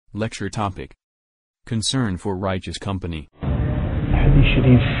Lecture topic: Concern for righteous company. Hadith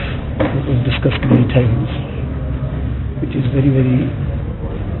Sharif was discussed many times, which is very, very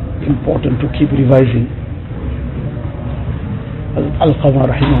important to keep revising. Al-Qama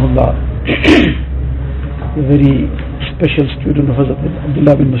rahimahullah, a very special student of Hazrat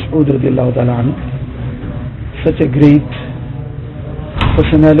Abdullah bin Mas'ud radiallahu ta'ala anhu, such a great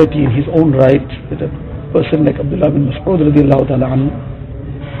personality in his own right, that a person like Abdullah bin Mas'ud radiallahu ta'ala anhu,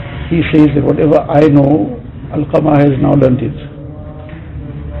 he says that whatever I know, Al-Qama has now learnt it.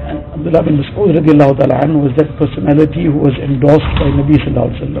 And Abdullah bin Mas'ud radiallahu ta'ala anhu was that personality who was endorsed by Nabi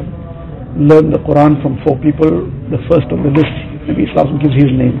sallallahu alayhi wa sallam. Learned the Quran from 4 people, the first on the list, Nabi sallallahu gives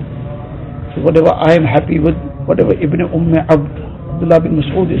his name. So whatever I am happy with, whatever Ibn Abd, Abdullah bin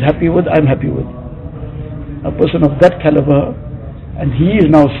Mas'ud is happy with, I am happy with. A person of that caliber, and he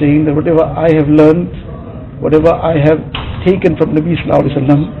is now saying that whatever I have learned, whatever I have taken from Nabi sallallahu alayhi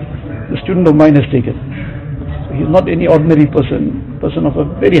wa sallam, the student of mine has taken. So he is not any ordinary person of a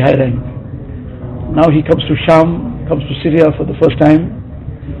very high rank. Now he comes to Sham, comes to Syria for the first time.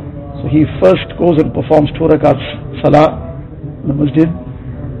 So he first goes and performs 2 rakats salah in the masjid,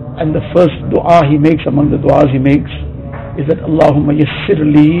 and the first dua he makes, among the duas he makes, is that Allahumma yassir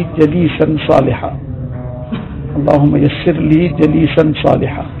li jalisan salihah. Allahumma yassir li jalisan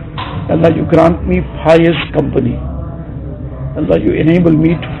salihah. Allah, you grant me pious company. Allah, you enable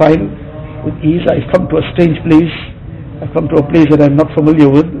me to find with ease. I've come to a strange place. I've come to a place that I'm not familiar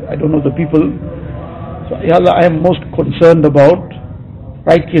with. I don't know the people. So, Ya Allah, I am most concerned about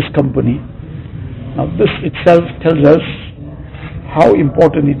righteous company. Now this itself tells us how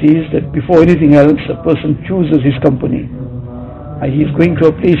important it is that before anything else, a person chooses his company. He is going to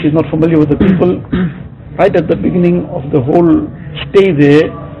a place he's not familiar with the people. Right at the beginning of the whole stay there,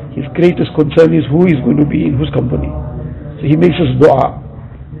 his greatest concern is who is going to be in whose company. So he makes his dua,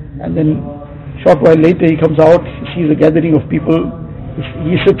 and then short while later he comes out, he sees a gathering of people.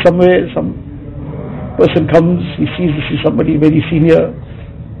 He sits somewhere, some person comes, he sees this is somebody very senior.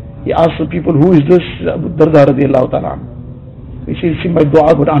 He asks the people, who is this? Abu Darda radiallahu ta'ala. He says, see, my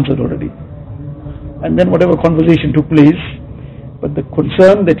dua got answered already. And then whatever conversation took place, but the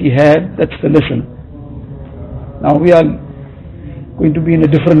concern that he had, that's the lesson. Now we are going to be in a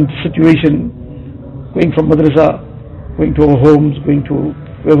different situation, going from madrasa, going to our homes, going to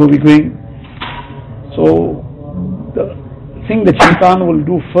wherever we're going. So the thing that shaitan will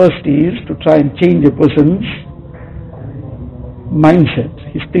do first is to try and change a person's mindset,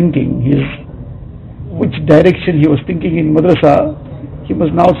 his thinking, which direction he was thinking in madrasa. He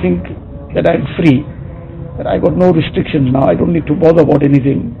must now think that I'm free, that I got no restrictions now, I don't need to bother about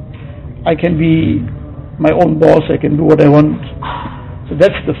anything. I can be my own boss, I can do what I want. So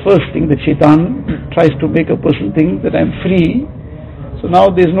that's the first thing that shaitan tries to make a person think, that I'm free. So now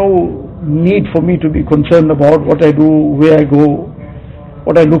there's no need for me to be concerned about what I do, where I go,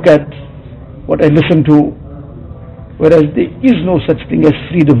 what I look at, what I listen to. Whereas there is no such thing as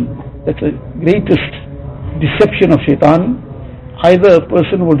freedom. That's the greatest deception of shaitan. Either a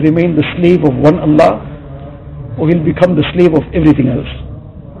person will remain the slave of one Allah, or he'll become the slave of everything else.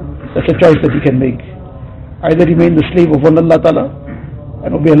 That's a choice that he can make. Either remain the slave of one Allah Ta'ala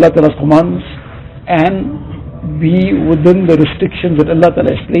and obey Allah Ta'ala's commands and be within the restrictions that Allah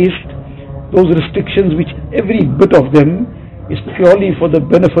Ta'ala has placed, those restrictions which every bit of them is purely for the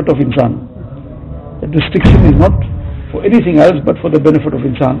benefit of insan. The restriction is not for anything else but for the benefit of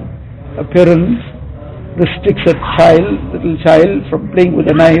insan. A parent restricts a little child from playing with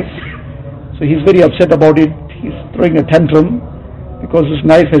a knife, so he's very upset about it. He's throwing a tantrum because his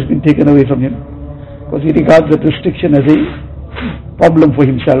knife has been taken away from him, because he regards that restriction as a problem for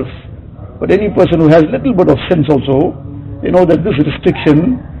himself. But any person who has a little bit of sense also, they know that this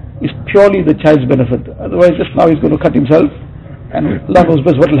restriction is purely the child's benefit. Otherwise just now he's going to cut himself, and Allah knows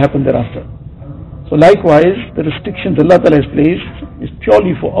best what will happen thereafter. So likewise, the restrictions Allah Ta'ala has placed is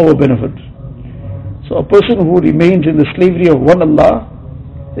purely for our benefit. So a person who remains in the slavery of one Allah,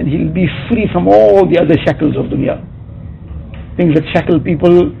 then he'll be free from all the other shackles of dunya. Things that shackle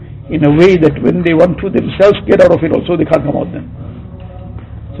people in a way that when they want to themselves get out of it also, they can't come out then.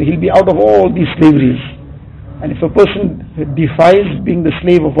 So he'll be out of all these slaveries. And if a person defies being the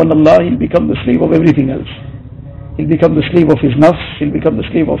slave of one Allah, he'll become the slave of everything else. He'll become the slave of his nafs, he'll become the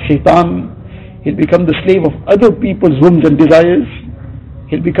slave of shaitan, he'll become the slave of other people's whims and desires,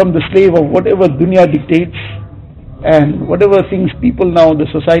 he'll become the slave of whatever dunya dictates, and whatever things people now, the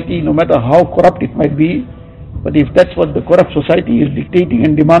society, no matter how corrupt it might be, but if that's what the corrupt society is dictating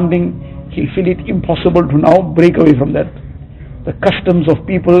and demanding, he'll feel it impossible to now break away from that. The customs of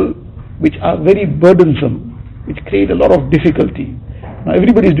people which are very burdensome, which create a lot of difficulty, Now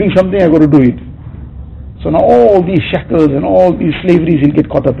everybody is doing something, I got to do it. So now all these shackles and all these slaveries he'll get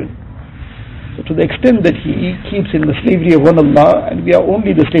caught up in. So to the extent that he keeps in the slavery of one Allah, and we are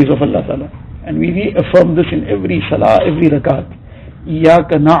only the slaves of Allah Ta'ala. And we reaffirm this in every salah, every rakat.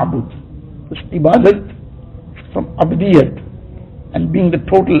 Iyaka na'bud. This ibadat from abdiyat and being the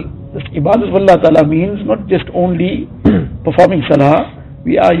total. This ibadat of Allah Ta'ala means not just only performing salah,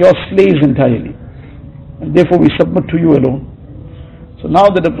 we are your slaves entirely. And therefore we submit to you alone. So now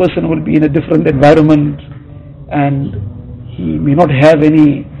that a person will be in a different environment and he may not have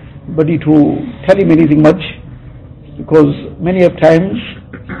anybody to tell him anything much, because many of times,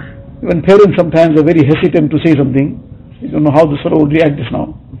 even parents sometimes are very hesitant to say something. You don't know how the fellow would react just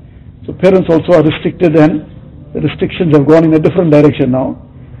now. So parents also are restricted, and the restrictions have gone in a different direction now.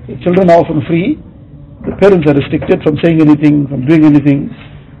 The children are often free. The parents are restricted from saying anything, from doing anything.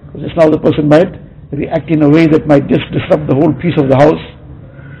 Because just now the person might react in a way that might just disrupt the whole peace of the house.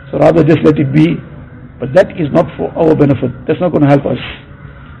 So rather just let it be. But that is not for our benefit. That's not going to help us.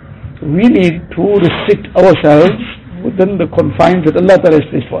 So we need to restrict ourselves within the confines that Allah Ta'ala has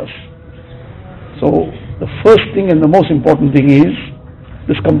placed for us. So the first thing and the most important thing is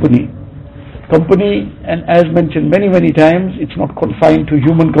this company. Company, and as mentioned many times, it's not confined to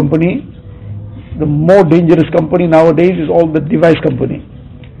human company. The more dangerous company nowadays is all the device company.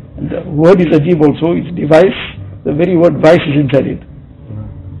 And the word is ajib also, it's device, the very word vice is inside it.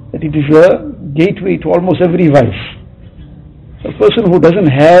 That it is a gateway to almost every vice. A person who doesn't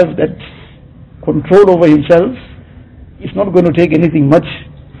have that control over himself is not going to take anything much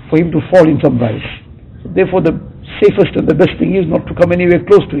for him to fall in some vice. So therefore the safest and the best thing is not to come anywhere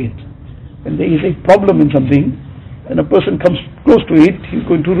close to it. When there is a problem in something, and a person comes close to it, he's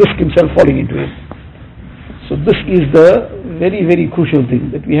going to risk himself falling into it. So this is the very crucial thing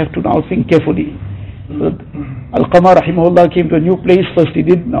that we have to now think carefully. Al-Qamar rahimahullah came to a new place, first he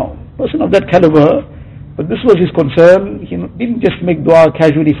did now. Person of that caliber, but this was his concern. He didn't just make dua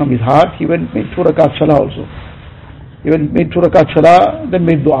casually from his heart, he went and made 2 rakat salah also. He went and made 2 rakat salah, then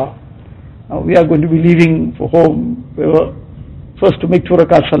made dua. Now we are going to be leaving for home. We were first to make 2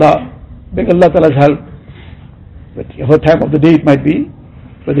 rakat salah, beg Allah Ta'ala's help. But whatever time of the day it might be,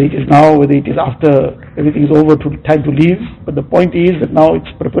 whether it is now, whether it is after everything is over, time to leave. But the point is that now it's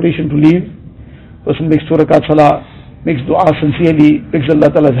preparation to leave. Person makes 2 rakat salah, makes dua sincerely, begs Allah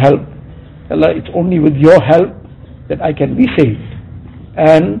Ta'ala's help. Allah, it's only with your help that I can be saved.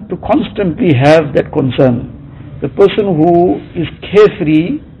 And to constantly have that concern. The person who is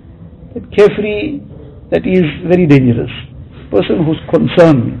carefree, that is very dangerous. Person who's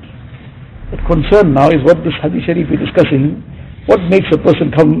concerned. That concern now is what this hadith sharif is discussing. What makes a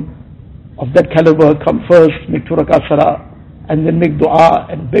person come of that caliber, come first, make 2 rakat salah, and then make dua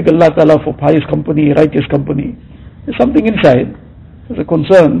and beg Allah Ta'ala for pious company, righteous company. There's something inside. There's a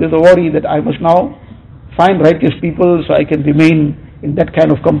concern, there's a worry that I must now find righteous people so I can remain in that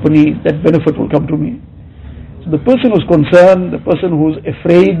kind of company, that benefit will come to me. So the person who's concerned, the person who's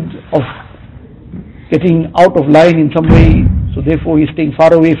afraid of getting out of line in some way, so therefore he's staying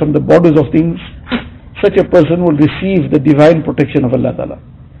far away from the borders of things, such a person will receive the divine protection of Allah Ta'ala.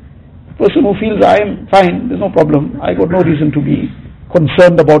 The person who feels I am fine, there's no problem, I got no reason to be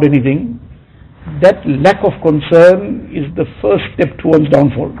concerned about anything, that lack of concern is the first step towards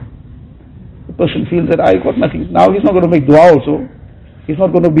downfall. The person feels that I got nothing. Now he's not going to make dua also. He's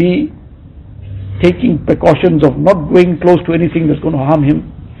not going to be taking precautions of not going close to anything that's going to harm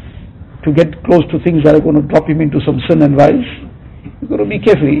him, to get close to things that are going to drop him into some sin and vice. He's going to be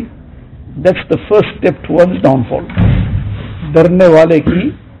carefree. That's the first step towards downfall. डरने वाले की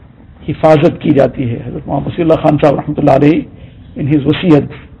हिफाजत की जाती है. Hazrat Muhammad Wasiullah Khan Sahib rahmatullah alayhi, in his wasiyat,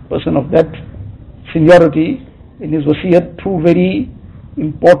 person of that seniority, in his wasiyat, 2 very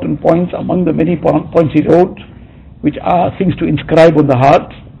important points among the many points he wrote, which are things to inscribe on the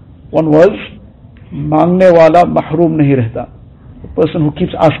heart. One was, मांगने वाला mahroom नहीं रहता. The person who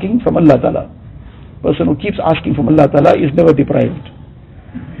keeps asking from Allah Ta'ala. Person who keeps asking from Allah Ta'ala is never deprived.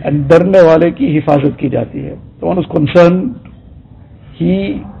 And डरने वाले की हिफाजत की जाती है. The one who's concerned,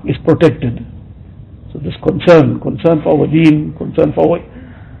 he is protected. So this concern for our deen, concern for our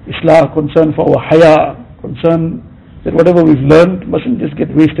islah, concern for our haya, concern that whatever we've learned mustn't just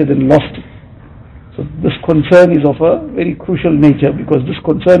get wasted and lost. So this concern is of a very crucial nature, because this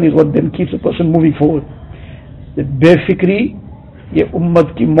concern is what then keeps a person moving forward. The befikri, ye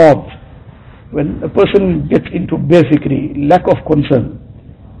ummat ki maut. When a person gets into befikri, lack of concern,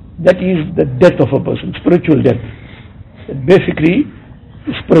 that is the death of a person, spiritual death. The befikri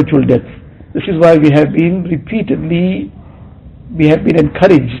is spiritual death. This is why we have been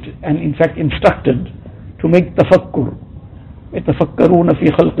encouraged and in fact instructed to make tafakkur, يَتَفَكَّرُونَ فِي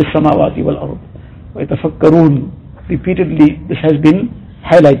خَلْقِ السَّمَاوَاتِ وَالْأَرْضِ. وَيَتَفَكَّرُونَ, repeatedly this has been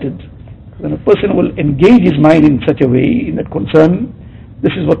highlighted. When a person will engage his mind in such a way, in that concern,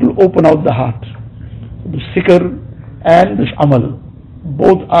 this is what will open out the heart. This fikr and this amal,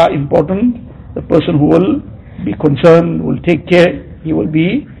 both are important. The person who will be concerned, will take care, he will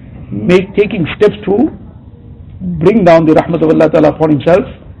be taking steps to bring down the rahmat of Allah Ta'ala upon himself.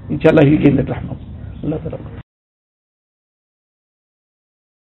 Inshallah, he will gain that rahmat. Allah Ta'ala.